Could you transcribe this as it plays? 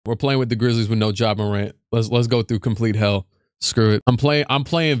We're playing with the Grizzlies with no Ja Morant. Let's go through complete hell. Screw it. I'm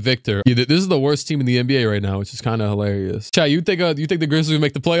playing Victor. Yeah, this is the worst team in the NBA right now, which is kind of hilarious. Chat, you think the Grizzlies would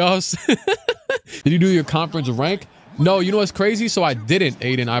make the playoffs? Did you do your conference rank? No, you know what's crazy? So I didn't,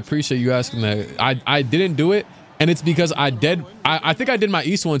 Aiden. I appreciate you asking that. I didn't do it. And it's because I think I did my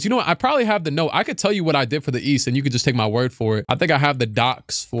East ones. You know what? I probably have the note. I could tell you what I did for the East and you could just take my word for it. I think I have the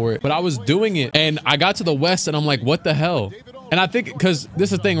docs for it. But I was doing it and I got to the West and I'm like, what the hell? And I think because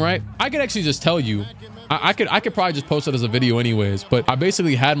this is the thing, right? I could actually just tell you. I could probably just post it as a video anyways, but I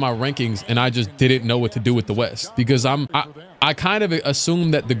basically had my rankings and I just didn't know what to do with the West because I kind of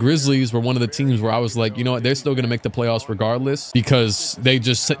assumed that the Grizzlies were one of the teams where I was like, you know what, they're still going to make the playoffs regardless because they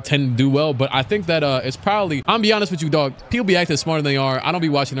just tend to do well. But I think that it's probably, I'm be honest with you, dog, people be acting smarter than they are. I don't be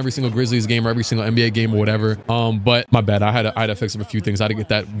watching every single Grizzlies game or every single NBA game or whatever. But my bad, I had to fix up a few things. I had to get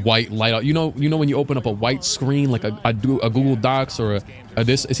that white light out. You know when you open up a white screen like a Google Docs or a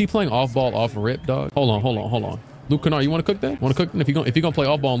this, is he playing off ball off rip, dog? Hold on. Luke Kennard, you want to cook that? Want to cook? If you're gonna play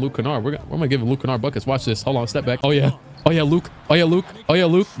off ball on Luke Kennard, we're gonna give Luke Kennard buckets. Watch this. Hold on, step back. Oh yeah, Luke.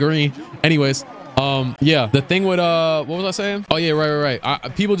 Luke Green. Anyways, yeah, the thing with what was I saying? Oh yeah, right.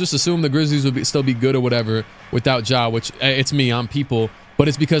 People just assume the Grizzlies would still be good or whatever without Ja, which it's me. I'm people. But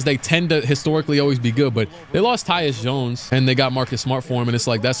it's because they tend to historically always be good. But they lost Tyus Jones and they got Marcus Smart for him, and it's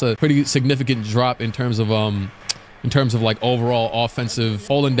like that's a pretty significant drop in terms of like overall offensive,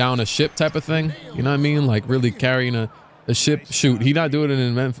 holding down a ship type of thing. You know what I mean? Like really carrying a ship. Shoot, he not doing it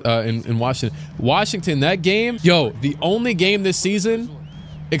in Washington. Washington, that game, yo, the only game this season,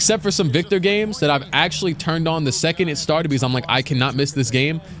 except for some Victor games, that I've actually turned on the second it started because I'm like, I cannot miss this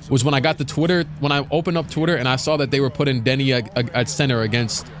game, was when I got the Twitter, when I opened up Twitter and I saw that they were putting Denny at center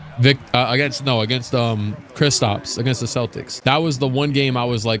against Kristaps against the Celtics. That was the one game I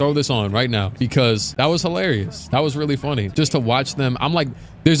was like, throw this on right now because that was hilarious. That was really funny just to watch them. I'm like,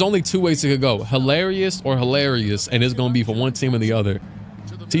 there's only two ways it could go, hilarious or hilarious, and it's gonna be for one team or the other.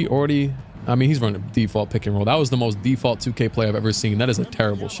 T already, I mean, he's running default pick and roll. That was the most default 2K play I've ever seen. That is a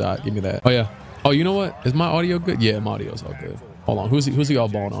terrible shot. Give me that. Oh yeah. Oh, you know what? Is my audio good? Yeah, my audio's all good. Hold on. Who's he all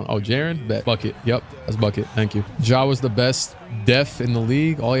balling on? Oh, Jaren? Bet. Bucket. Yep. That's Bucket. Thank you. Ja was the best def in the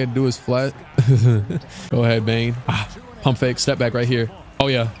league. All he had to do is flat. Go ahead, Bane. Pump fake. Step back right here. Oh,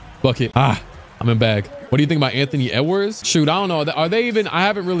 yeah. Bucket. I'm in bag. What do you think about Anthony Edwards? Shoot, I don't know. Are they even? I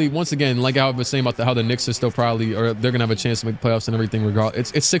haven't really, once again, like I was saying about how the Knicks are still probably, or they're going to have a chance to make playoffs and everything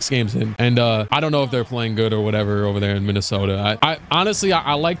regardless. It's 6 games in. And I don't know if they're playing good or whatever over there in Minnesota. I honestly,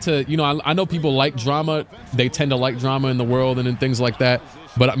 I like to, you know, I know people like drama. They tend to like drama in the world and things like that.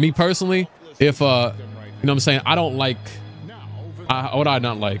 But me personally, if, you know what I'm saying? I don't like, what I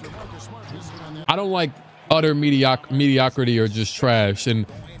not like? I don't like utter mediocrity or just trash. And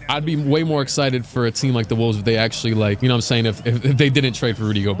I'd be way more excited for a team like the Wolves if they actually, like, you know what I'm saying, if they didn't trade for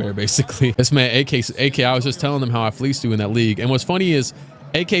Rudy Gobert, basically. This man, AK, I was just telling them how I fleeced you in that league. And what's funny is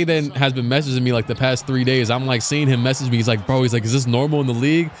AK then has been messaging me like the past 3 days. I'm like seeing him message me. He's like, bro, he's like, is this normal in the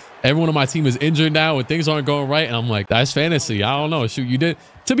league? Everyone on my team is injured now and things aren't going right. And I'm like, that's fantasy. I don't know. Shoot, you did.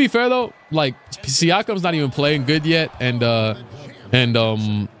 To be fair, though, like Siakam's not even playing good yet. And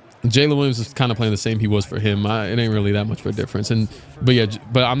Jalen Williams is kind of playing the same he was for him. It ain't really that much of a difference. But yeah,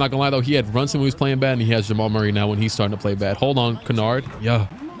 but I'm not gonna lie though, he had Brunson when he was playing bad, and he has Jamal Murray now when he's starting to play bad. Hold on, Kennard. Yeah.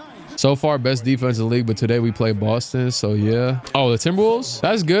 So far, best defense in the league, but today we play Boston, so yeah. Oh, the Timberwolves?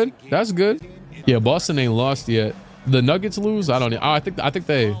 That's good. That's good. Yeah, Boston ain't lost yet. The Nuggets lose? I don't know. Oh, I think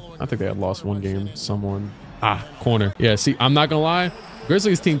they had lost one game. Someone. Corner. Yeah, see, I'm not gonna lie.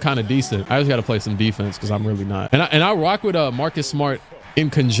 Grizzlies team kind of decent. I just gotta play some defense because I'm really not. And I rock with Marcus Smart in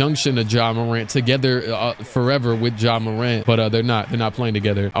conjunction to Ja Morant, together forever with Ja Morant, but they're not playing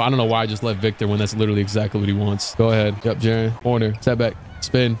together. I don't know why I just left Victor when that's literally exactly what he wants. Go ahead. Yep, Jaren. Corner. Step back.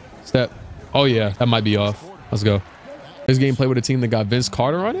 Spin. Step. Oh yeah, that might be off. Let's go. This game play with a team that got Vince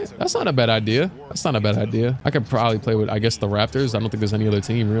Carter on it? That's not a bad idea. That's not a bad idea. I could probably play with, I guess, the Raptors. I don't think there's any other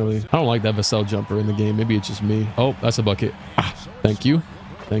team really. I don't like that Vassell jumper in the game. Maybe it's just me. Oh, that's a bucket. Thank you.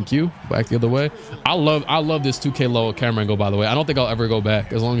 Thank you. Back the other way. I love this 2K low camera angle, by the way. I don't think I'll ever go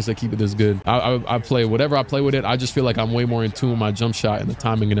back as long as they keep it this good. I play whatever I play with it. I just feel like I'm way more in tune with my jump shot and the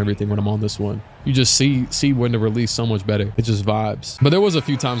timing and everything when I'm on this one. You just see when to release so much better. It just vibes. But there was a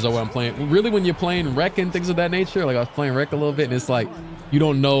few times though where I'm playing, really when you're playing rec and things of that nature, like I was playing rec a little bit and it's like, you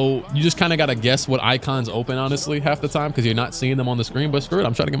don't know, you just kind of got to guess what icons open, honestly, half the time because you're not seeing them on the screen. But screw it,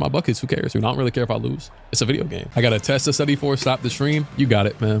 I'm trying to get my buckets. Who cares? I don't really care if I lose. It's a video game. I got a test to study for, stop the stream. You got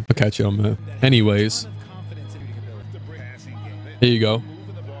it, man. I'll catch y'all, man. Anyways. Here you go.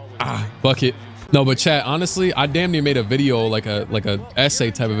 Bucket. No, but chat, honestly, I damn near made a video, like a essay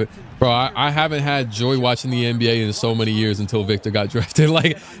type of it. Bro, I haven't had joy watching the NBA in so many years until Victor got drafted.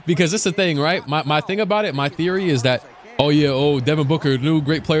 Like, because it's the thing, right? My thing about it, my theory is that, oh yeah, oh, Devin Booker, new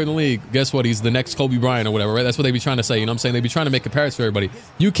great player in the league. Guess what? He's the next Kobe Bryant or whatever, right? That's what they be trying to say. You know what I'm saying? They be trying to make comparisons for everybody.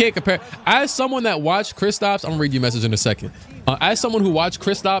 You can't compare. As someone that watched Kristaps, I'm gonna read you a message in a second. As someone who watched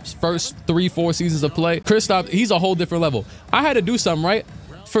Kristaps' first 3-4 seasons of play, Kristaps, he's a whole different level. I had to do something, right?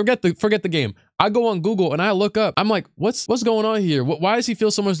 Forget the game. I go on Google and I look up. I'm like, what's going on here? Why does he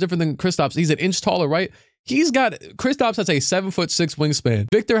feel so much different than Kristaps? He's an inch taller, right? Kristaps has a 7'6" wingspan.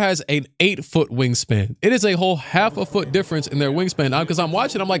 Victor has an 8-foot wingspan. It is a whole half a foot difference in their wingspan. Because I'm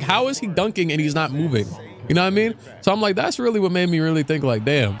watching, I'm like, how is he dunking and he's not moving? You know what I mean? So I'm like, that's really what made me really think like,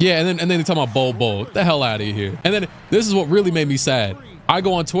 damn. Yeah, and then they talk about Bol. Get the hell out of here. And then this is what really made me sad. I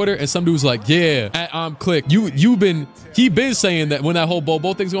go on Twitter and some dude's like, yeah, at Clique, he been saying that when that whole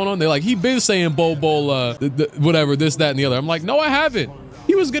Bol thing's going on, they're like, he been saying Bol, whatever, this, that, and the other. I'm like, no, I haven't.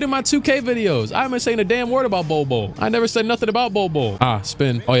 He was good in my 2K videos. I haven't saying a damn word about Bol. I never said nothing about Bol.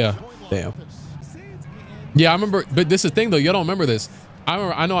 Spin. Oh yeah, damn. Yeah, I remember, but this is the thing though, you don't remember this.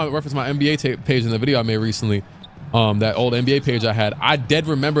 I know I referenced my NBA page in the video I made recently. That old NBA page I had. I dead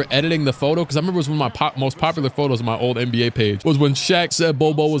remember editing the photo because I remember it was one of my most popular photos of my old NBA page was when Shaq said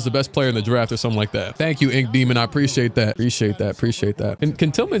Bol was the best player in the draft or something like that. Thank you, Ink Demon. I appreciate that. Appreciate that. And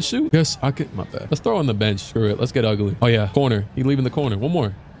can Tillman shoot? Yes, I can. My bad. Let's throw on the bench. Screw it. Let's get ugly. Oh yeah, corner. He leaving the corner. One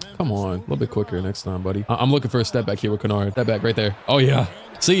more. Come on, a little bit quicker next time, buddy. I'm looking for a step back here with Kennard. Step back right there. Oh yeah.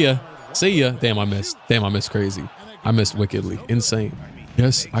 See ya. Damn, I missed. Damn, I missed crazy. I missed wickedly. Insane.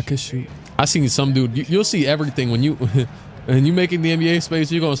 Yes, I can shoot. I seen some dude, you'll see everything when you making the NBA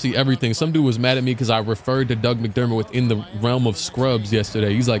space, you're gonna see everything. Some dude was mad at me because I referred to Doug McDermott within the realm of scrubs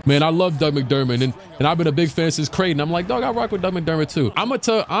yesterday. He's like, man, I love Doug McDermott and I've been a big fan since Creighton. I'm like, dog, I rock with Doug McDermott too. I'm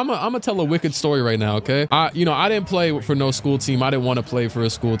gonna tell a wicked story right now, okay? I didn't play for no school team. I didn't want to play for a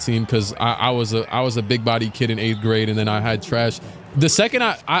school team because I was a big body kid in 8th grade and then I had trash. The second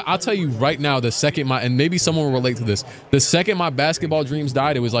I'll tell you right now, the second and maybe someone will relate to this, the second my basketball dreams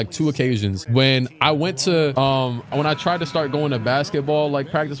died, it was like 2 occasions when I went to when I tried to start going to basketball like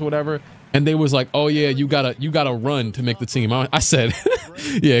practice or whatever, and they was like, oh yeah, you gotta run to make the team. I said,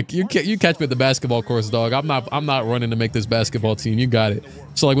 yeah, you catch me at the basketball course, dog. I'm not running to make this basketball team. You got it.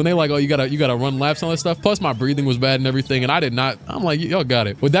 So like when they like, oh, you gotta run laps and all that stuff. Plus my breathing was bad and everything, and I did not. I'm like, y'all got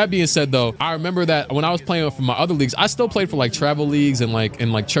it. With that being said, though, I remember that when I was playing for my other leagues, I still played for like travel leagues and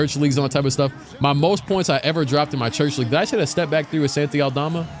like church leagues and all that type of stuff. My most points I ever dropped in my church league. Did I should have stepped back through with Santi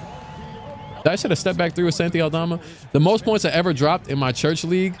Aldama? The most points I ever dropped in my church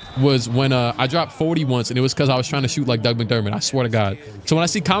league was when I dropped 40 once, and it was because I was trying to shoot like Doug McDermott. I swear to God. So when I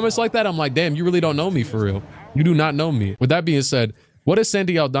see comments like that, I'm like, damn, you really don't know me for real. You do not know me. With that being said, what is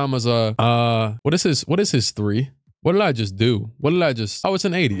Santi Aldama's what is his 3? What did I just do? Oh, it's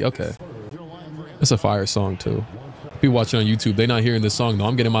an 80. Okay. It's a fire song too. People watching on YouTube, they not hearing this song though.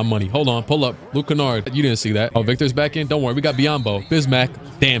 I'm getting my money. Hold on, pull up. Luke Kennard. You didn't see that. Oh, Victor's back in. Don't worry, we got Biombo. Bismack.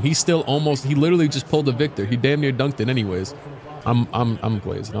 Damn, he's still almost. He literally just pulled the Victor. He damn near dunked it anyways. I'm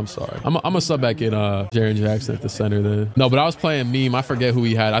glazing. I'm sorry. I'm gonna sub back in Jaren Jackson at the center then. No, but I was playing meme. I forget who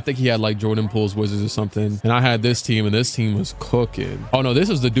he had. I think he had like Jordan Poole's Wizards or something. And I had this team, and this team was cooking. Oh no, this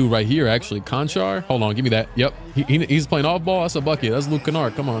is the dude right here actually. Conchar. Hold on, give me that. Yep, he's playing off ball. That's a bucket. That's Luke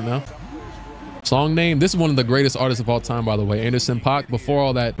Kennard. Come on now. Song name. This is one of the greatest artists of all time, by the way. Anderson .Paak. Before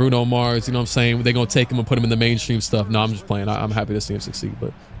all that, Bruno Mars. You know what I'm saying? They're gonna take him and put him in the mainstream stuff. No, I'm just playing. I'm happy to see him succeed,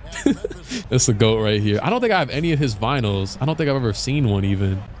 but. That's a goat right here. I don't think I have any of his vinyls. I don't think I've ever seen one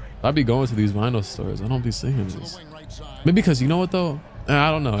even. I'd be going to these vinyl stores. I don't be seeing this. Maybe because you know what though?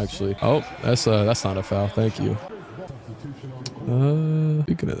 I don't know actually. Oh, that's not a foul. Thank you.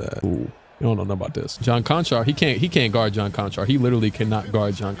 Speaking of that, ooh, you don't know nothing about this. John Conchar, he can't guard John Conchar. He literally cannot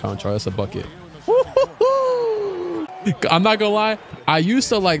guard John Conchar. That's a bucket. I'm not gonna lie, I used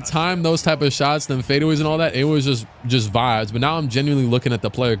to like time those type of shots, them fadeaways and all that. It was just vibes, but now I'm genuinely looking at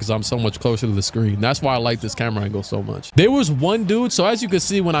the player because I'm so much closer to the screen. That's why I like this camera angle so much. There was one dude, so as you can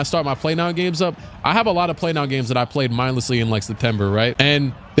see when I start my play now games up, I have a lot of play now games that I played mindlessly in like September, right?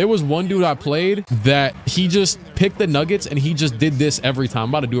 And there was one dude I played that he just picked the Nuggets and he just did this every time. I'm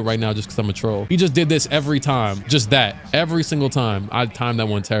about to do it right now just because I'm a troll. He just did this every time. Just that. Every single time. I timed that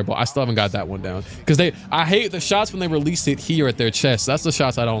one terrible. I still haven't got that one down. Because I hate the shots when they released it here at their chest. That's the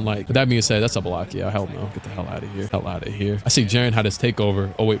shots I don't like. But that being said, that's a block. Yeah, hell no. Get the hell out of here. Hell out of here. I see Jaren had his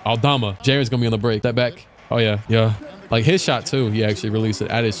takeover. Oh, wait. Aldama. Jaren's going to be on the break. That back. Oh, yeah. Yeah. Like his shot, too. He actually released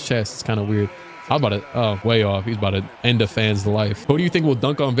it at his chest. It's kind of weird. I'm about to, oh, way off. He's about to end a fan's life. Who do you think will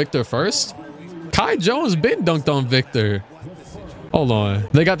dunk on Victor first? Kai Jones been dunked on Victor. Hold on.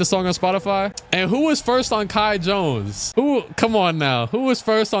 They got the song on Spotify? And who was first on Kai Jones? Who? Come on now. Who was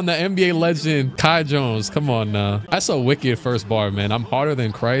first on the NBA legend Kai Jones? Come on now. That's a wicked first bar, man. I'm harder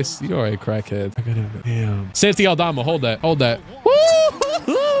than Christ. You already crackhead. Damn. Santi Aldama, hold that. Hold that. Woo!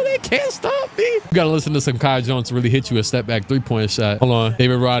 They can't stop me. You gotta listen to some Kai Jones to really hit you a step back 3-point shot. Hold on.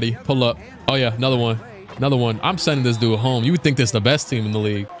 David Roddy, pull up. Oh yeah, another one. Another one. I'm sending this dude home. You would think this is the best team in the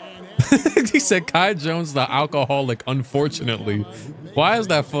league. He said Kai Jones, the alcoholic, unfortunately. Why is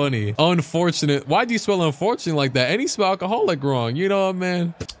that funny? Unfortunate. Why do you spell unfortunate like that? And he spelled alcoholic wrong. You know what,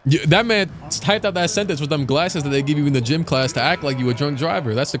 man? That man typed out that sentence with them glasses that they give you in the gym class to act like you a drunk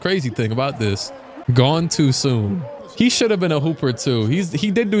driver. That's the crazy thing about this. Gone too soon. He should have been a hooper too. He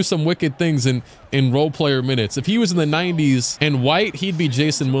did do some wicked things in role player minutes. If he was in the 90s and white, he'd be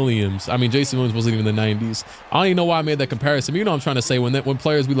Jason Williams. I mean, Jason Williams wasn't even in the 90s. I don't even know why I made that comparison. But you know what I'm trying to say, when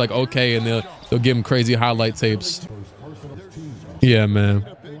players be like, okay, and they'll give him crazy highlight tapes. Yeah, man.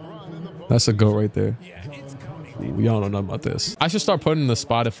 That's a go right there. Y'all don't know about this. I should start putting the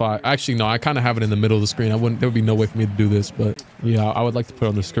Spotify. Actually, no, I kind of have it in the middle of the screen. There would be no way for me to do this, but yeah, I would like to put it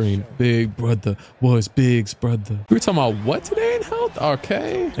on the screen. Big brother was Big's brother. We were talking about what today in health?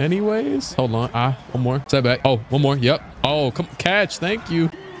 Okay. Anyways, hold on. One more. Step back. Oh, one more. Yep. Oh, come catch. Thank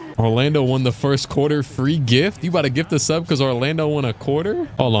you. Orlando won the first quarter. Free gift. You about to gift a sub because Orlando won a quarter?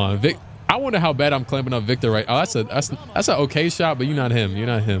 Hold on, Vic. I wonder how bad I'm clamping up Victor right. Oh, that's an okay shot, but you're not him. You're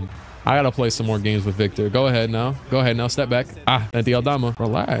not him. I gotta play some more games with Victor. Go ahead now. Go ahead now. Step back. Santi Aldama.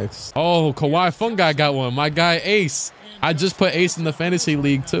 Relax. Oh, Kawhi Fun Guy got one. My guy Ace. I just put Ace in the fantasy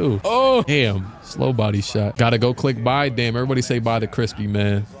league too. Oh, damn. Slow body shot. Gotta go click buy. Damn, everybody say bye to Crispy,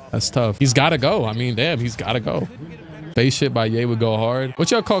 man. That's tough. He's gotta go. I mean, damn, he's gotta go. Face shit by Ye would go hard.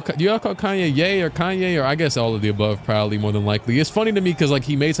 What y'all call? Do y'all call Kanye Ye or Kanye, or I guess all of the above, probably more than likely. It's funny to me because like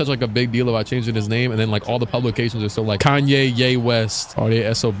he made such like a big deal about changing his name, and then like all the publications are so like Kanye Ye West. Are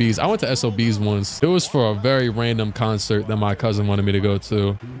they SOBs? I went to SOBs once. It was for a very random concert that my cousin wanted me to go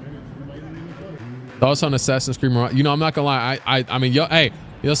to. Thoughts on Assassin's Creed Mirage? You know, I'm not gonna lie. I mean, yo, hey.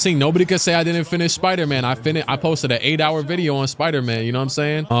 You'll see, nobody could say I didn't finish Spider-Man. I posted an 8-hour video on Spider-Man. You know what I'm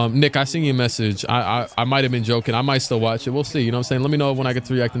saying? Nick, I seen your message. I might have been joking. I might still watch it. We'll see. You know what I'm saying? Let me know when I get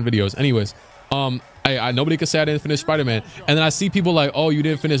to react in videos. Anyways, nobody could say I didn't finish Spider-Man. And then I see people like, oh, you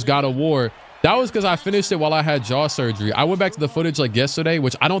didn't finish God of War. That was because I finished it while I had jaw surgery. I went back to the footage like yesterday,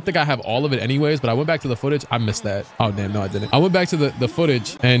 which I don't think I have all of it anyways, but I went back to the footage. I missed that. Oh, damn. No, I didn't. I went back to the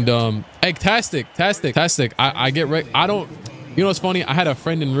footage and, hey, Tastic. I get right. You know what's funny? I had a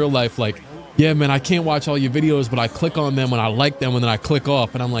friend in real life like, yeah, man, I can't watch all your videos, but I click on them when I like them and then I click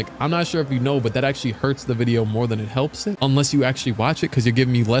off. And I'm like, I'm not sure if you know, but that actually hurts the video more than it helps it unless you actually watch it because you're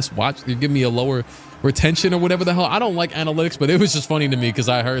giving me less watch. You're giving me a lower retention or whatever the hell. I don't like analytics, but it was just funny to me because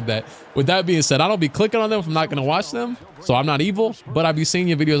I heard that. With that being said, I don't be clicking on them if I'm not going to watch them. So I'm not evil, but I be seeing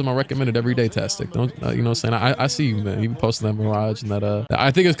your videos on my recommended every day, Tastic. Don't you know what I'm saying? I see you, man. You be posting that Mirage and that. I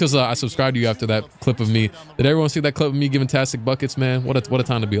think it's because I subscribed to you after that clip of me. Did everyone see that clip of me giving Tastic buckets, man? What a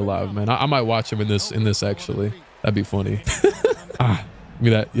time to be alive, man. I might watch him in this actually. That'd be funny. Give me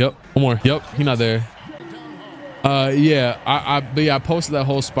that. Yep. One more. Yep. He not there. Yeah. But yeah, I posted that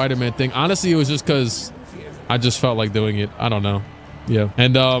whole Spider-Man thing. Honestly, it was just because I just felt like doing it. I don't know. Yeah.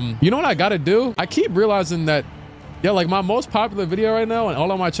 And you know what I gotta do? I keep realizing that, yeah, like my most popular video right now on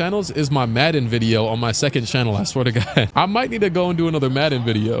all of my channels is my Madden video on my second channel. I swear to God, I might need to go and do another Madden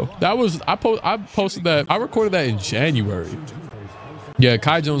video. I posted that. I recorded that in January. Yeah,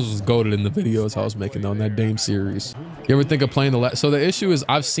 Kai Jones was goated in the videos I was making though in that Dame series. You ever think of playing so the issue is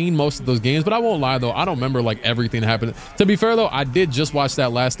I've seen most of those games, but I won't lie though, I don't remember like everything that happened. To be fair though, I did just watch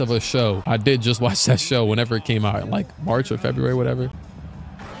that Last of Us show. I did just watch that show whenever it came out, like March or February, whatever.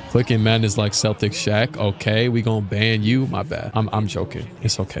 Clicking man is like Celtic Shaq. Okay, we gonna ban you. My bad. I'm joking.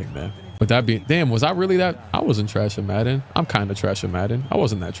 It's okay, man. But that being, damn, was I really that? I wasn't trash at Madden. I'm kind of trash at Madden. I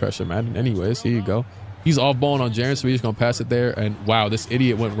wasn't that trash at Madden. Anyways, here you go. He's off balling on Jaren, so he's just gonna pass it there. And wow, this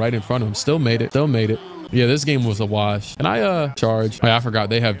idiot went right in front of him. Still made it. Yeah, this game was a wash. Can I charge? Oh, yeah, I forgot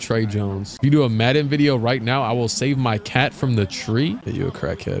they have Trey Jones. If you do a Madden video right now, I will save my cat from the tree. Yeah, you a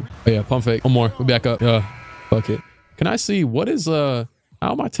crackhead. Oh yeah, pump fake. One more. We'll back up. Fuck it. Can I see what is how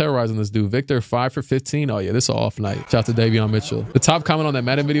am I terrorizing this dude? Victor 5 for 15. Oh yeah, this is an off night. Shout out to Davion Mitchell. The top comment on that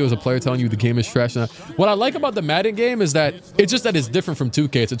Madden video is a player telling you the game is trash. What I like about the Madden game is that it's just that it's different from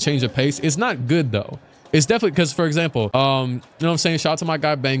 2K. It's a change of pace. It's not good though. it's definitely because, for example, you know what I'm saying? Shout out to my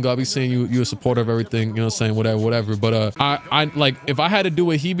guy Bango. I'll be seeing you a supporter of everything, you know what I'm saying? Whatever. But I like, if I had to do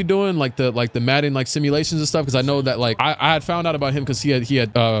what he be doing, like the Madden like simulations and stuff, because I know that like I had found out about him because he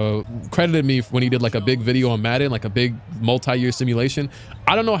had credited me when he did like a big video on Madden, like a big multi-year simulation.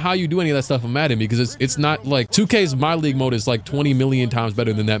 I don't know how you do any of that stuff on Madden, because it's not like 2K's My League mode is like 20 million times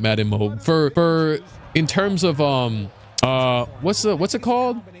better than that Madden mode for in terms of what's it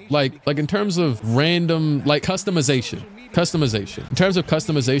called, like in terms of random like customization. In terms of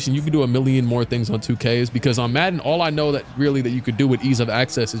customization, you can do a million more things on 2K's, because on Madden, all I know that really that you could do with ease of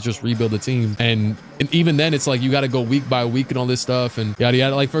access is just rebuild the team, and even then it's like you got to go week by week and all this stuff and yada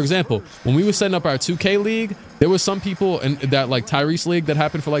yada. Like, for example, when we were setting up our 2K league, there was some people in that like Tyrese league that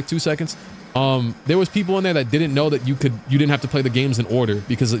happened for like 2 seconds. There was people in there that didn't know that you didn't have to play the games in order,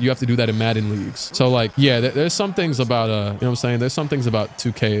 because you have to do that in Madden leagues. So like, yeah, there's some things about you know what I'm saying, there's some things about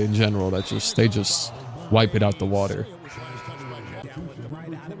 2K in general that they just wipe it out the water.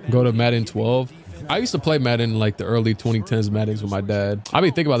 Go to Madden 12. I used to play Madden like the early 2010s Maddens with my dad. I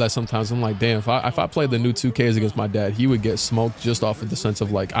mean, think about that sometimes. I'm like, damn, if I played the new 2Ks against my dad, he would get smoked just off of the sense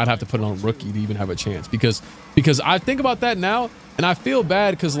of like, I'd have to put it on rookie to even have a chance, because I think about that now and I feel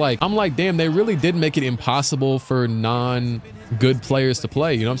bad, because like, I'm like, damn, they really did make it impossible for non-good players to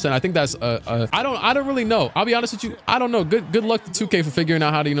play. You know what I'm saying? I think that's I don't really know. I'll be honest with you. I don't know. Good luck to 2K for figuring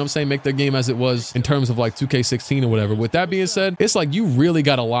out how to, you know what I'm saying, make their game as it was in terms of like 2K16 or whatever. With that being said, it's like you really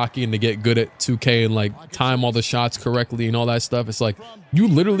got to lock in to get good at 2K and like time all the shots correctly and all that stuff. It's like you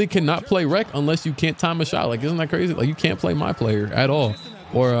literally cannot play rec unless you can't time a shot. Like, isn't that crazy? Like, you can't play my player at all,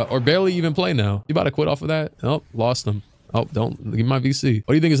 or barely even play now. You about to quit off of that? Oh, lost them. Oh, don't give me my VC.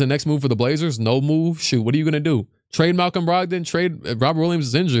 What do you think is the next move for the Blazers? No move. Shoot, what are you gonna do? Trade Malcolm Brogdon? Trade Robert Williams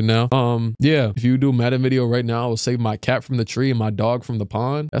is injured now. Yeah, if you do a Madden video right now, I will save my cat from the tree and my dog from the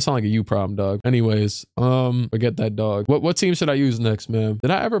pond. That sounds like a you problem, dog. Anyways, forget that dog. What team should I use next, man?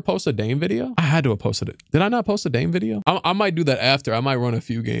 Did I ever post a Dame video? I had to have posted it. Did I not post a Dame video? I might do that after. I might run a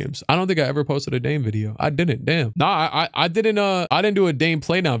few games. I don't think I ever posted a Dame video. I didn't. Damn. Nah, I didn't do a Dame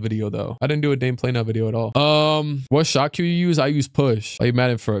play now video though. I didn't do a Dame play now video at all. What shot queue you use? I use push. Are you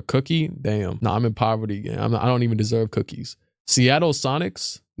mad for a cookie? Damn. Nah, I'm in poverty game. I don't even deserve cookies. Seattle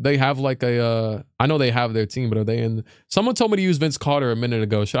Sonics, they have like a I know they have their team, but are they in? Someone told me to use Vince Carter a minute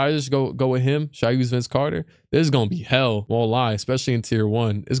ago. Should I just go with him? Should I use Vince Carter? This is gonna be hell, won't lie, especially in tier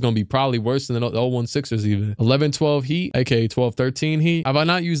 1. It's gonna be probably worse than the 0-1 Sixers even. 11-12 Heat, aka 12-13 Heat. Have I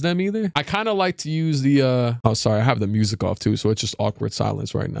not used them either? I kind of like to use the oh sorry, I have the music off too, so it's just awkward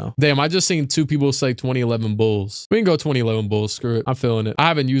silence right now. Damn, I just seen 2 people say 2011 Bulls. We can go 2011 Bulls, screw it. I'm feeling it. I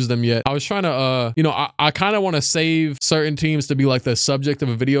haven't used them yet. I was trying to you know, I kind of want to save certain teams to be like the subject of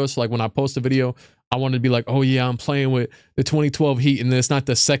a video. So like when I post a video, I want to be like, oh yeah, I'm playing with the 2012 Heat and it's not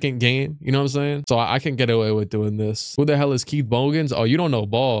the second game. You know what I'm saying? So I can get away with doing this. Who the hell is Keith Bogans? Oh, you don't know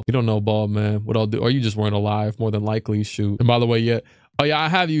ball. You don't know ball, man. What I'll do, or you just weren't alive, more than likely. Shoot. And by the way, yeah. Oh yeah, I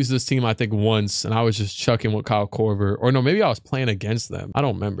have used this team I think once, and I was just chucking with Kyle Korver. Or no, maybe I was playing against them. I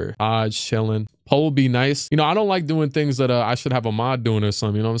don't remember. Just chilling. Poll would be nice. You know, I don't like doing things that I should have a mod doing or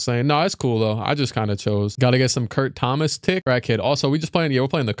something. You know what I'm saying? No, it's cool though. I just kind of chose. Got to get some Kurt Thomas tick. Crackhead. Also, we're playing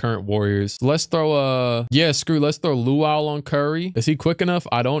the current Warriors. Let's throw let's throw Luau on Curry. Is he quick enough?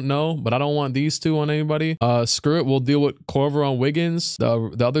 I don't know, but I don't want these two on anybody. Screw it. We'll deal with Korver on Wiggins.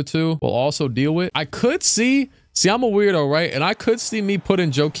 The other two we'll also deal with. I could see, I'm a weirdo, right? And I could see me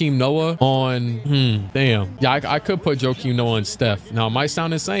putting Joakim Noah on, damn. Yeah, I could put Joakim Noah on Steph. Now, it might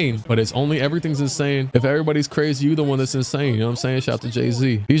sound insane, but it's only, everything's insane. If everybody's crazy, you the one that's insane. You know what I'm saying? Shout out to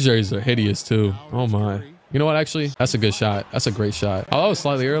Jay-Z. These jerseys are hideous too. Oh my. You know what, actually? That's a good shot. That's a great shot. Oh, that was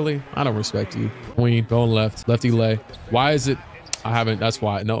slightly early. I don't respect you. Queen, going left. Lefty lay. Why is it? I haven't, that's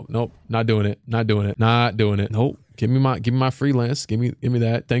why. Nope. Not doing it. Not doing it. Nope. Give me my freelance. Give me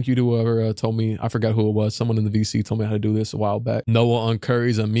that. Thank you to whoever told me. I forgot who it was. Someone in the VC told me how to do this a while back. Noah on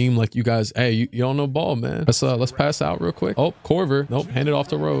Curry's a meme. Like you guys, hey, you don't know ball, man. Let's pass out real quick. Oh, Korver. Nope. Hand it off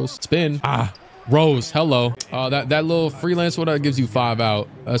to Rose. Spin. Rose. Hello. That little freelance whatever gives you 5 out.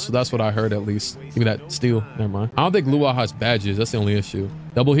 That's what I heard at least. Give me that steal. Never mind. I don't think Luau has badges. That's the only issue.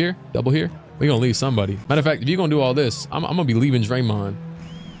 Double here. We gonna leave somebody. Matter of fact, if you're gonna do all this, I'm gonna be leaving Draymond.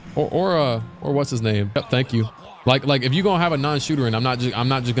 Or what's his name? Yep. Thank you. Like if you're gonna have a non-shooter and I'm not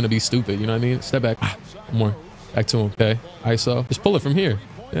just gonna be stupid, you know what I mean? Step back. One more. Back to him. Okay. ISO. Just pull it from here.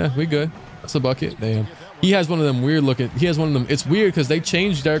 Yeah, we good. That's a bucket. Damn. He has one of them weird looking. He has one of them. It's weird because they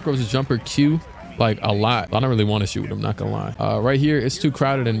changed Derrick Rose's jumper Q like a lot. I don't really want to shoot with him, not gonna lie. Right here, it's too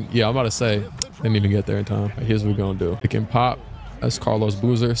crowded, and yeah, I'm about to say didn't even get there in time. Right, here's what we're gonna do. Pick and pop. That's Carlos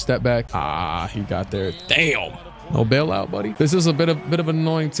Boozer. Step back. He got there. Damn. No bailout, buddy. This is a bit of an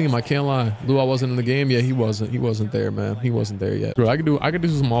annoying team. I can't lie. Luau wasn't in the game. Yeah, he wasn't. He wasn't there, man. He wasn't there yet. Bro, I could do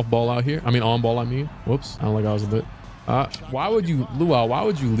some off ball out here. I mean, on ball. I mean, whoops. I don't like I was a bit. Why would you, Luau? Why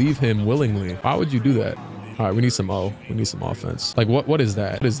would you leave him willingly? Why would you do that? All right, we need some we need some offense. Like what is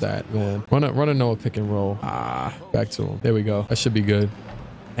that? What is that, man? Run a Noah pick and roll. Back to him. There we go. That should be good.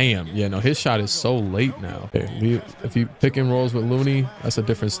 Damn. Yeah, no, his shot is so late now. Okay, if he pick and rolls with Looney, that's a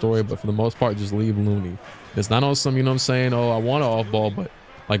different story. But for the most part, just leave Looney. It's not on some, you know what I'm saying? Oh, I want an off ball, but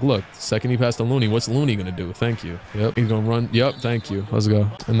like, look, the second he passed to Looney, what's Looney gonna do? Thank you. Yep, he's gonna run. Yep, thank you. Let's go.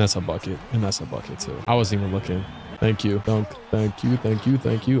 And that's a bucket. And that's a bucket too. I wasn't even looking. Thank you. Dunk. Thank you. Thank you.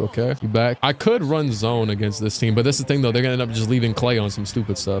 Thank you. Okay. You back. I could run zone against this team, but that's the thing though. They're going to end up just leaving Clay on some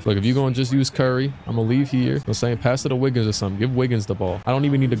stupid stuff. Like if you're going to just use Curry, I'm going to leave here. I'm saying pass it to Wiggins or something. Give Wiggins the ball. I don't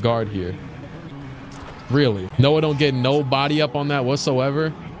even need to guard here. Really? Noah don't get no body up on that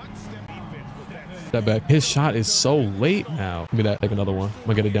whatsoever. That back. His shot is so late now. Give me that. Take another one. I'm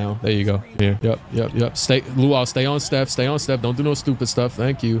gonna get it down. There you go. Here. Yep. Stay, Luau. Stay on Steph. Stay on Steph. Don't do no stupid stuff.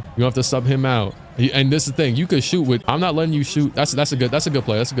 Thank you. You don't have to sub him out. And this is the thing. You could shoot with. I'm not letting you shoot. That's a good play. That's a good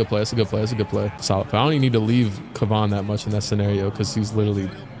play. That's a good play. Solid play. I don't even need to leave Kavan that much in that scenario because he's literally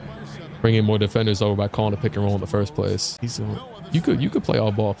bringing more defenders over by calling a pick and roll in the first place. You could play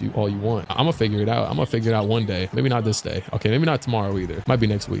all ball if all you want. I'm gonna figure it out. I'm gonna figure it out one day. Maybe not this day. Okay, maybe not tomorrow either. Might be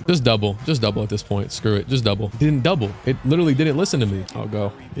next week. Just double at this point. Screw it. Just double. It didn't double. It literally didn't listen to me. I'll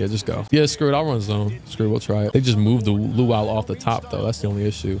go. Yeah, just go. Yeah, screw it. I'll run zone. Screw it. We'll try it. They just moved the Luau off the top though. That's the only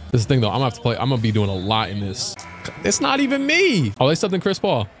issue. This is the thing though. I'm gonna have to play. I'm gonna be doing a lot in this. It's not even me. Oh, they subbed in Chris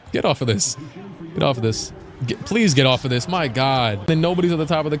Paul. Get off of this. Get off of this. Please get off of this. My God. Then nobody's at the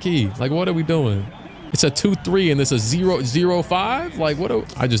top of the key. Like, what are we doing? It's a 2-3 and this is 0-0-5. Like, what?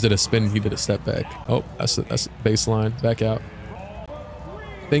 I just did a spin. He did a step back. Oh, that's baseline. Back out.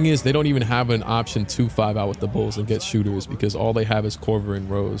 Thing is, they don't even have an option 2-5 out with the Bulls and get shooters because all they have is Korver and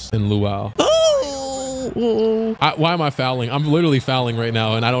Rose and Luau. Why am I fouling? I'm literally fouling right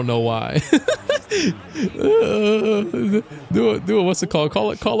now, and I don't know why. Do it. What's it called?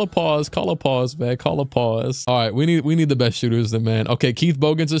 Call a pause. Call a pause, man. Call a pause. All right, we need the best shooters, then, man. Okay, Keith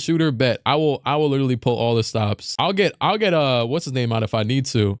Bogan's a shooter. Bet. I will literally pull all the stops. I'll get what's his name out if I need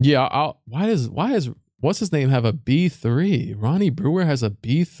to. Yeah. Why is what's his name have a B3? Ronnie Brewer has a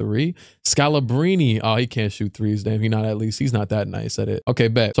B3. Scalabrini. Oh, he can't shoot threes. Damn, he's not that nice at it. Okay,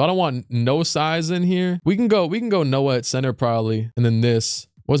 bet. So I don't want no size in here. We can go Noah at center probably, and then this.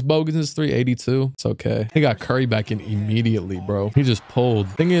 What's Bogan's 382? It's okay. He got Curry back in immediately, bro. He just pulled.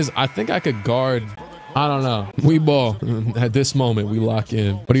 Thing is, I think I could guard. I don't know. We ball. At this moment, we lock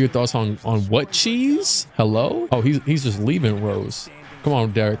in. What are your thoughts on what cheese? Hello? Oh, he's just leaving Rose. Come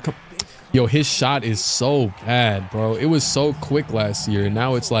on, Derek. Come. Yo, his shot is so bad, bro. It was so quick last year. And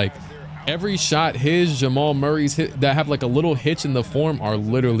now it's like every shot, Jamal Murray's hit that have like a little hitch in the form are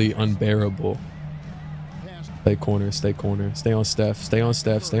literally unbearable. Stay corner. Stay on Steph.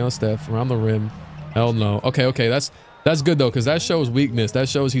 Around the rim. Hell no. Okay. That's good though, because that shows weakness. That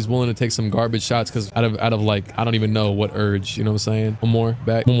shows he's willing to take some garbage shots because out of like, I don't even know what urge. You know what I'm saying? One more.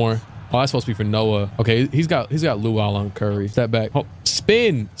 Back. One more. Oh, that's supposed to be for Noah. Okay, he's got Luau on Curry. Step back. Oh,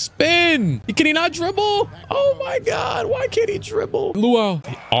 spin. Can he not dribble? Oh my God, why can't he dribble? Luau.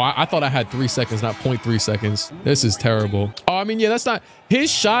 Oh, I thought I had 3 seconds, not 0.3 seconds. This is terrible. Oh, I mean, yeah, that's not his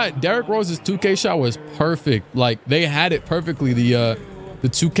shot. Derrick Rose's 2K shot was perfect. Like they had it perfectly. The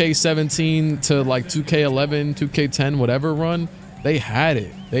 2K17 to like 2K11, 2K10, whatever run, they had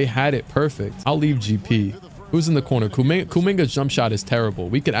it. They had it perfect. I'll leave GP. Who's in the corner? Kuminga's jump shot is terrible.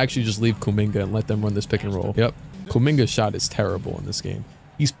 We could actually just leave Kuminga and let them run this pick and roll. Yep. Kuminga's shot is terrible in this game.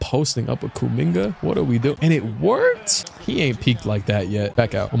 He's posting up with Kuminga. What are we doing? And it worked. He ain't peaked like that yet.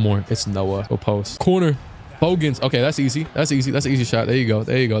 Back out. One more. It's Noah. Go post. Corner. Bogans. Okay, that's easy. That's an easy shot. There you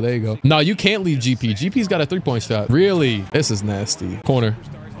go. No, you can't leave GP. GP's got a 3-point shot. Really? This is nasty. Corner.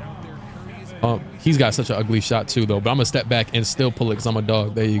 He's got such an ugly shot too though, but I'm gonna step back and still pull it because I'm a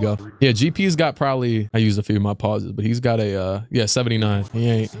dog. There you go. Yeah, GP's got probably, I used a few of my pauses, but he's got a 79. He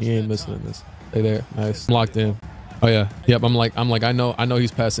ain't missing in this. Stay there. Nice. I'm locked in. Oh yeah. Yep. I'm like I know he's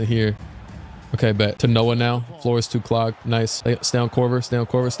passing here. Okay, bet. To Noah now. Floor is too clogged. Nice. Stay on Korver.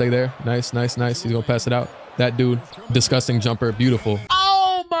 Stay there. Nice. He's gonna pass it out. That dude. Disgusting jumper. Beautiful.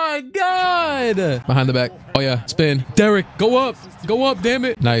 Oh my God. Behind the back. Oh yeah. Spin. Derek, go up. Damn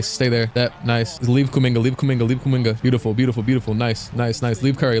it. Nice. Stay there. That nice. Leave Kuminga. Beautiful. Nice.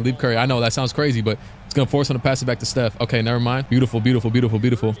 Leave Curry. I know that sounds crazy, but it's gonna force him to pass it back to Steph. Okay, never mind. Beautiful.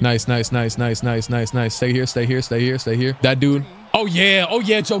 Nice. Stay here. That dude. Oh yeah,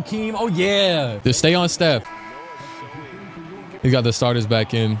 Joakim. Oh yeah. Just stay on Steph. He got the starters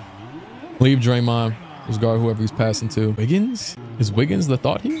back in. Leave Draymond. Let's guard whoever he's passing to. Wiggins? Is Wiggins the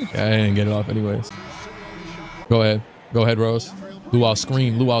thought here? Okay, I didn't get it off anyways. Go ahead. Go ahead, Rose. Luau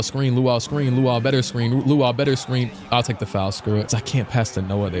screen, Luau screen, Luau screen, Luau better screen, Luau better screen. I'll take the foul, screw it. I can't pass to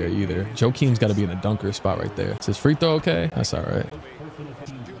Noah there either. Joakim's got to be in the dunker spot right there. Is his free throw okay? That's all right.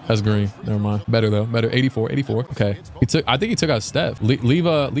 That's green. Never mind. Better though. Better. 84. 84. Okay. I think he took out Steph. Leave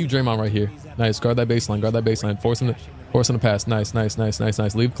Draymond right here. Nice. Guard that baseline. Guard that baseline. Force him to pass. Nice. Nice. Nice. Nice.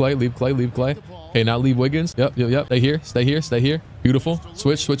 Nice. Leave Clay. Leave Clay. Leave Clay. Okay. Now leave Wiggins. Yep. Yep. Yep. Stay here. Stay here. Stay here. Beautiful.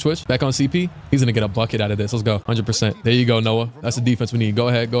 Switch. Switch. Switch. Back on CP. He's gonna get a bucket out of this. Let's go. 100%. There you go, Noah. That's the defense we need. Go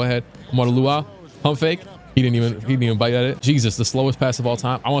ahead. Go ahead. Come on to Luau. Pump fake. He didn't even bite at it. Jesus, the slowest pass of all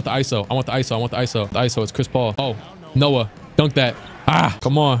time. I want the ISO. I want the ISO. I want the ISO. The ISO. It's Chris Paul. Oh, Noah. Dunk that. Ah,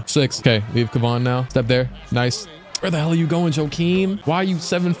 come on. 6. Okay, leave Kevon now. Step there. Nice. Where the hell are you going, Joakim? Why are you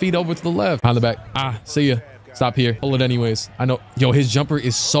 7 feet over to the left? Behind the back. Ah, see ya. Stop here. Pull it anyways. I know. Yo, his jumper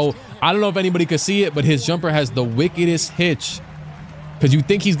is so... I don't know if anybody could see it, but his jumper has the wickedest hitch. Because you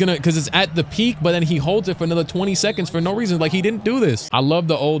think he's gonna... Because it's at the peak, but then he holds it for another 20 seconds for no reason. Like, he didn't do this. I love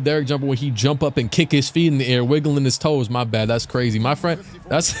the old Derek jumper where he jump up and kick his feet in the air, wiggling his toes. My bad. That's crazy. My friend...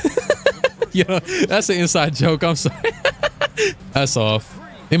 That's... Yo, that's an inside joke. I'm sorry. That's off.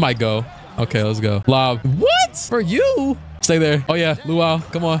 It might go. Okay, let's go. Lob. What? For you? Stay there. Oh, yeah. Luau.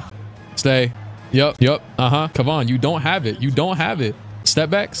 Come on. Stay. Yep. Yep. Uh-huh. Come on. You don't have it. You don't have it. Step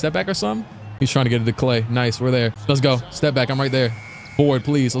back. Step back or something. He's trying to get it to Clay. Nice. We're there. Let's go. Step back. I'm right there. Forward,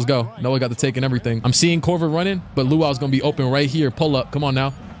 please. Let's go. Noah got the take and everything. I'm seeing Corver running, but Luau's going to be open right here. Pull up. Come on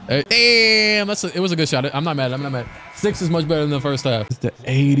now. Hey, damn. It was a good shot. I'm not mad. I'm not mad. 6 is much better than the first half. It's the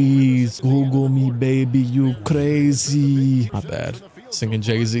 80s. Google me, baby. You crazy. Not bad. Singing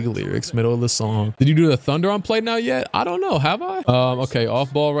Jay-Z lyrics, middle of the song. Did you do the Thunder on play now yet? I don't know. Have I? Okay,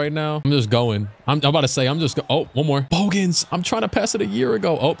 off ball right now. I'm just going. I'm about to say, oh, one more. Bogans. I'm trying to pass it a year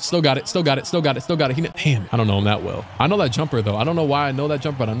ago. Oh, still got it. Still got it. Still got it. Still got it. Damn, I don't know him that well. I know that jumper though. I don't know why I know that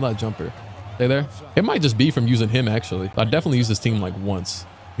jumper, but I know that jumper. Stay there. It might just be from using him actually. I definitely used this team like once.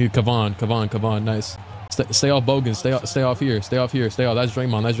 Kevon. Nice. Stay off Bogans. Stay off here. Stay off here. Stay off. That's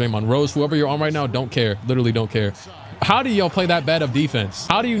Draymond. That's Draymond. Rose, whoever you're on right now, don't care. Literally don't care. How do y'all play that bad of defense?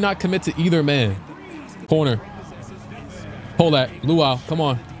 How do you not commit to either man? Corner. Pull that. Luau. Come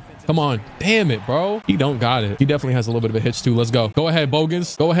on. Come on. Damn it, bro. He don't got it. He definitely has a little bit of a hitch too. Let's go. Go ahead,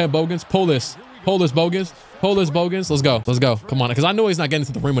 Bogans. Go ahead, Bogans. Pull this. Pull this, Bogans. Pull this, Bogans. Let's go. Let's go. Come on. Because I know he's not getting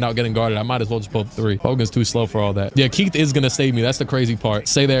to the rim without getting guarded. I might as well just pull the 3. Bogans too slow for all that. Yeah, Keith is going to save me. That's the crazy part.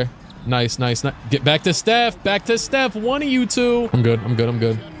 Stay there. Nice. Get back to Steph. Back to Steph. One of you two. I'm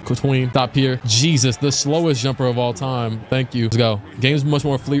good. Between. Stop here. Jesus, the slowest jumper of all time. Thank you. Let's go. Game's much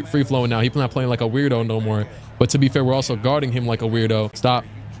more free flowing now. He's not playing like a weirdo no more. But to be fair, we're also guarding him like a weirdo. Stop.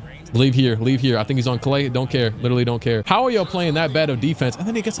 Leave here. I think he's on Clay. Don't care. Literally don't care. How are y'all playing that bad of defense? And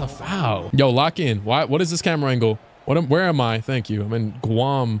then he gets a foul. Yo, lock in. What is this camera angle? Where am I? Thank you. I'm in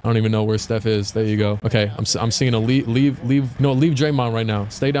Guam. I don't even know where Steph is. There you go. Okay. I'm seeing a leave Draymond right now.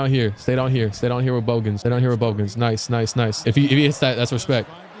 Stay down here with Bogans. Nice. If he hits that, that's respect.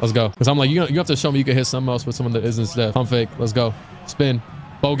 Let's go. Because I'm like, you have to show me you can hit something else with someone that isn't Steph. Pump fake. Let's go. Spin.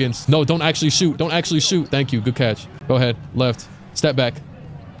 Bogans. No, don't actually shoot. Thank you. Good catch. Go ahead. Left. Step back.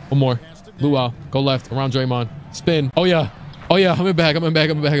 One more. Luau. Go left. Around Draymond. Spin. Oh, yeah. I'm in back.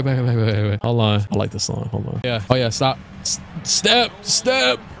 Hold on. I like this song. Hold on. Yeah. Oh, yeah. Stop. Step.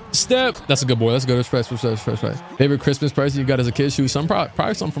 That's a good boy. That's a good. Respect. Favorite Christmas present you got as a kid? Shoot.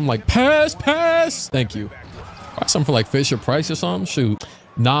 Probably something from like pass. Thank you. Probably something from like Fisher Price or something. Shoot.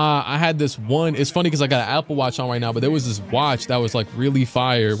 Nah, I had this one. It's funny because I got an Apple Watch on right now, but there was this watch that was like really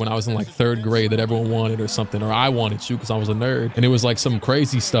fire when I was in like 3rd grade that everyone wanted or something, or I wanted to because I was a nerd. And it was like some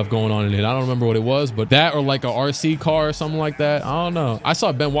crazy stuff going on in it. I don't remember what it was, but that or like a RC car or something like that. I don't know. I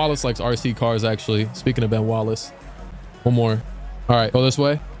saw Ben Wallace likes RC cars actually. Speaking of Ben Wallace. One more. All right, go this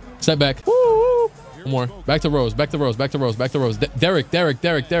way. Step back. Woo! One more. Back to Rose. Derek.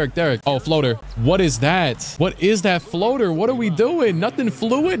 Oh, floater. What is that? What is that floater? What are we doing? Nothing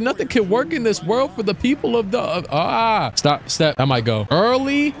fluid. Nothing can work in this world for the people of the... Stop. Step. That might go.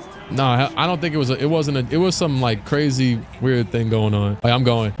 Early? Nah, I don't think it was. It was some like crazy weird thing going on. Like, I'm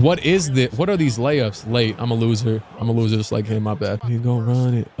going. What is this? What are these layups? Late. I'm a loser just like him. My bad. You gonna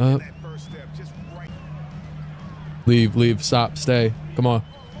run it up. Leave. Stop. Stay. Come on.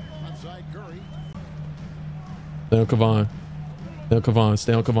 Stay on Kevon.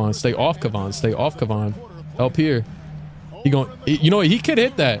 Stay off Kevon. Help here. He could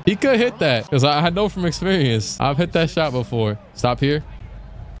hit that. Because I know from experience. I've hit that shot before. Stop here.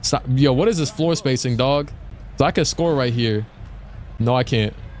 Stop. Yo, what is this floor spacing, dog? So I could score right here. No, I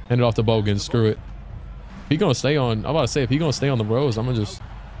can't. Hand it off to Bogan. Screw it. If he gonna stay on, I'm about to say, if he gonna stay on the rows, I'm gonna just...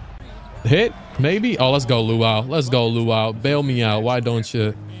 Hit? Maybe? Oh, let's go, Luau. Let's go, Luau. Bail me out. Why don't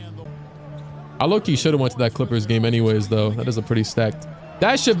you? I low-key should have went to that Clippers game anyways, though. That is a pretty stacked.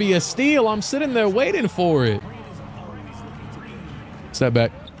 That should be a steal. I'm sitting there waiting for it. Step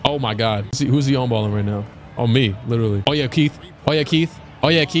back. Oh, my God. Who's he on-balling right now? Oh, me, literally. Oh, yeah, Keith. Oh, yeah, Keith. Oh,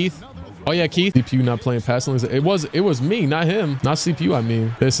 yeah, Keith. Oh, yeah, Keith. CPU not playing passing lanes. It was me, not him. Not CPU, I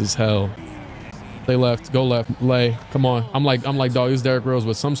mean. This is hell. Stay left. Go left. Lay. Come on. I'm like, dog, this Derrick Rose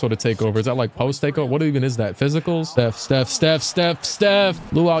with some sort of takeover. Is that like post takeover? What even is that? Physicals?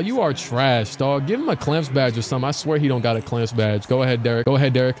 Steph. Luau, you are trash, dog. Give him a clamps badge or something. I swear he don't got a clamps badge. Go ahead, Derrick. Go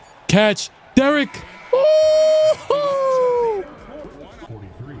ahead, Derrick. Catch. Derrick. Ooh!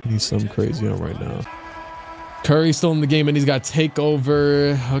 He's something crazy on right now. Curry's still in the game and he's got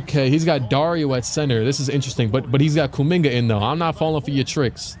takeover. Okay, he's got Dario at center. This is interesting, but he's got Kuminga in though. I'm not falling for your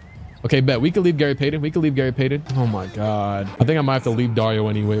tricks. Okay, bet. We could leave Gary Payton. Oh, my God. I think I might have to leave Dario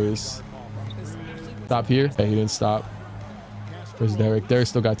anyways. Stop here. Okay, he didn't stop. Where's Derrick? Derrick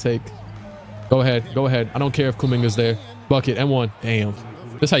still got take. Go ahead. I don't care if Kuminga's there. Bucket. M1. Damn.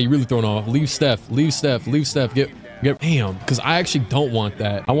 That's how you really throw it off. Leave Steph. Get damn. Because I actually don't want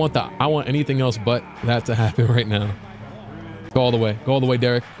that. I want anything else but that to happen right now. Go all the way,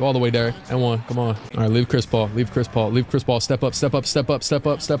 Derrick. And1, come on. All right, leave Chris Paul. Step up.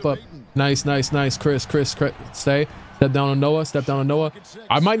 Nice. Chris. Stay. Step down on Noah.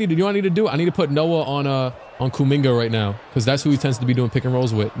 I need to put Noah on Kuminga right now, because that's who he tends to be doing pick and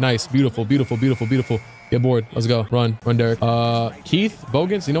rolls with. Nice. Beautiful. Get bored. Let's go. Run, Derrick. Keith,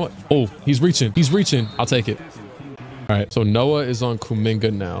 Bogans, you know what? Oh, he's reaching. I'll take it. All right, so Noah is on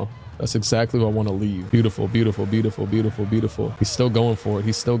Kuminga now. That's exactly what I want to leave. Beautiful. He's still going for it.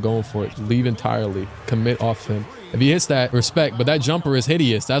 Leave entirely. Commit off him. If he hits that, respect. But that jumper is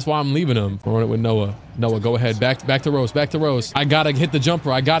hideous. That's why I'm leaving him. I'll run it with Noah. Go ahead. Back to Rose. I got to hit the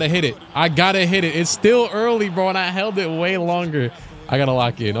jumper. I got to hit it. It's still early, bro, and I held it way longer. I got to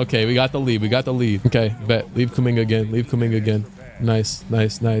lock in. Okay, we got the lead. Okay, bet. Leave Kuminga again. Nice.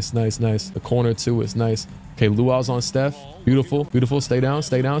 The corner, too, is nice. Okay, Luau's on Steph. Beautiful. Stay down.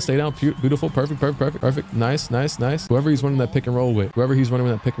 Beautiful. Perfect. Nice. Whoever he's running that pick and roll with,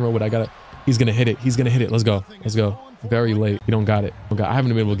 he's gonna hit it. Let's go. Very late. You don't got it. I haven't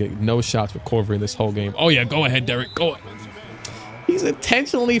been able to get no shots with Corver in this whole game. Oh yeah, go ahead, Derrick. Go. He's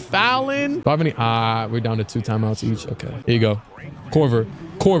intentionally fouling. Do I have any? We're down to 2 timeouts each. Okay, here you go. Corver,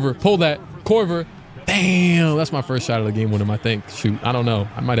 pull that. Corver. Damn, that's my first shot of the game with him, I think. Shoot, I don't know.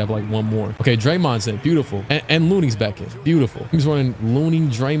 I might have like one more. Okay, Draymond's in. Beautiful. And Looney's back in. Beautiful. He's running Looney,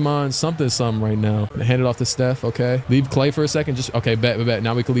 Draymond, something right now. Hand it off to Steph. Okay. Leave Clay for a second. Just, okay, bet.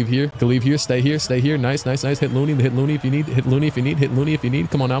 Now we can leave here. Stay here. Nice. Hit Looney if you need. Hit Looney if you need.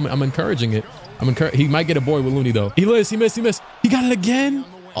 Come on, I'm encouraging it. He might get a board with Looney, though. He missed. He got it again.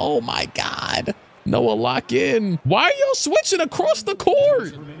 Oh, my God. Noah, lock in. Why are y'all switching across the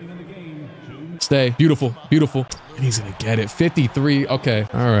court? Stay. Beautiful. And he's gonna get it. 53. Okay.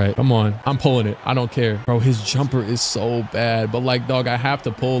 All right. Come on. I'm pulling it. I don't care. Bro, his jumper is so bad. But like, dog, I have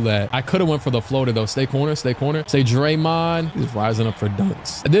to pull that. I could have went for the floater, though. Stay corner. Stay Draymond. He's rising up for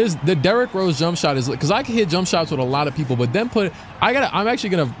dunks. The Derrick Rose jump shot is, because I can hit jump shots with a lot of people, but then I'm actually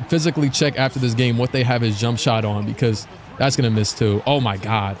gonna physically check after this game what they have his jump shot on, because that's gonna miss too. Oh my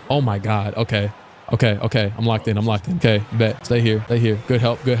God. Okay. I'm locked in. Okay. Bet. Stay here. Good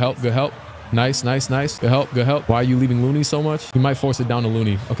help. Nice. Good help. Why are you leaving Looney so much? You might force it down to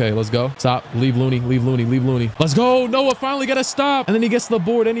Looney. Okay, let's go. Stop. Leave Looney. Let's go. Noah finally got to stop. And then he gets to the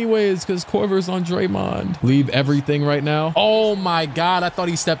board anyways, because Corver's on Draymond. Leave everything right now. Oh my God. I thought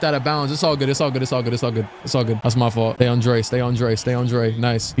he stepped out of bounds. It's all good. That's my fault. Stay on Dre.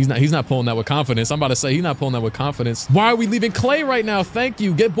 Nice. He's not pulling that with confidence. I'm about to say he's not pulling that with confidence. Why are we leaving Clay right now? Thank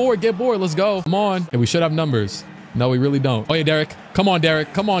you. Get bored. Let's go. Come on. And we should have numbers. No, we really don't. Oh yeah, Derrick. Come on, Derrick.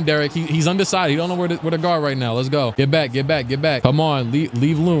 He's undecided. He don't know where to guard right now. Let's go. Get back. Come on.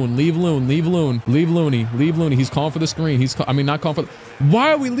 Leave Looney. He's calling for the screen. Not calling for.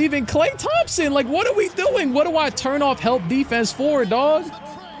 Why are we leaving Klay Thompson? Like, what are we doing? What do I turn off help defense for, dog?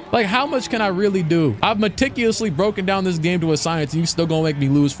 Like, how much can I really do? I've meticulously broken down this game to a science, and you still gonna make me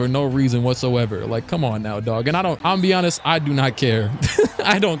lose for no reason whatsoever. Like, come on now, dog. And I'm gonna be honest, I do not care.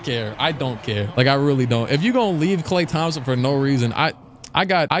 I don't care. Like, I really don't. If you gonna leave Klay Thompson for no reason, I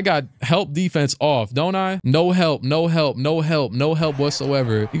got help defense off, don't I? No help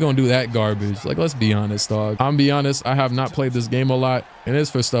whatsoever. You gonna do that garbage? Like, let's be honest, dog. I'm be honest, I have not played this game a lot, and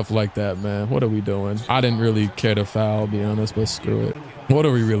it's for stuff like that, man. What are we doing? I didn't really care to foul, be honest, but screw it. What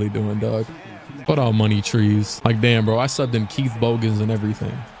are we really doing, dog? What all money trees? Like, damn, bro, I subbed in Keith Bogans and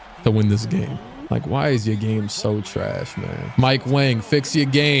everything to win this game. Like, why is your game so trash, man? Mike Wang, fix your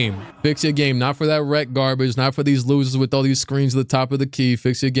game. Fix your game. Not for that rec garbage. Not for these losers with all these screens at the top of the key.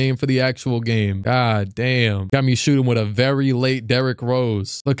 Fix your game for the actual game. God damn. Got me shooting with a very late Derrick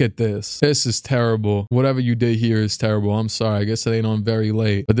Rose. Look at this. This is terrible. Whatever you did here is terrible. I'm sorry. I guess it ain't on very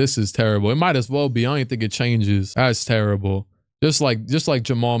late, but this is terrible. It might as well be. I don't even think it changes. That's terrible. Just like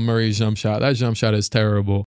Jamal Murray's jump shot. That jump shot is terrible.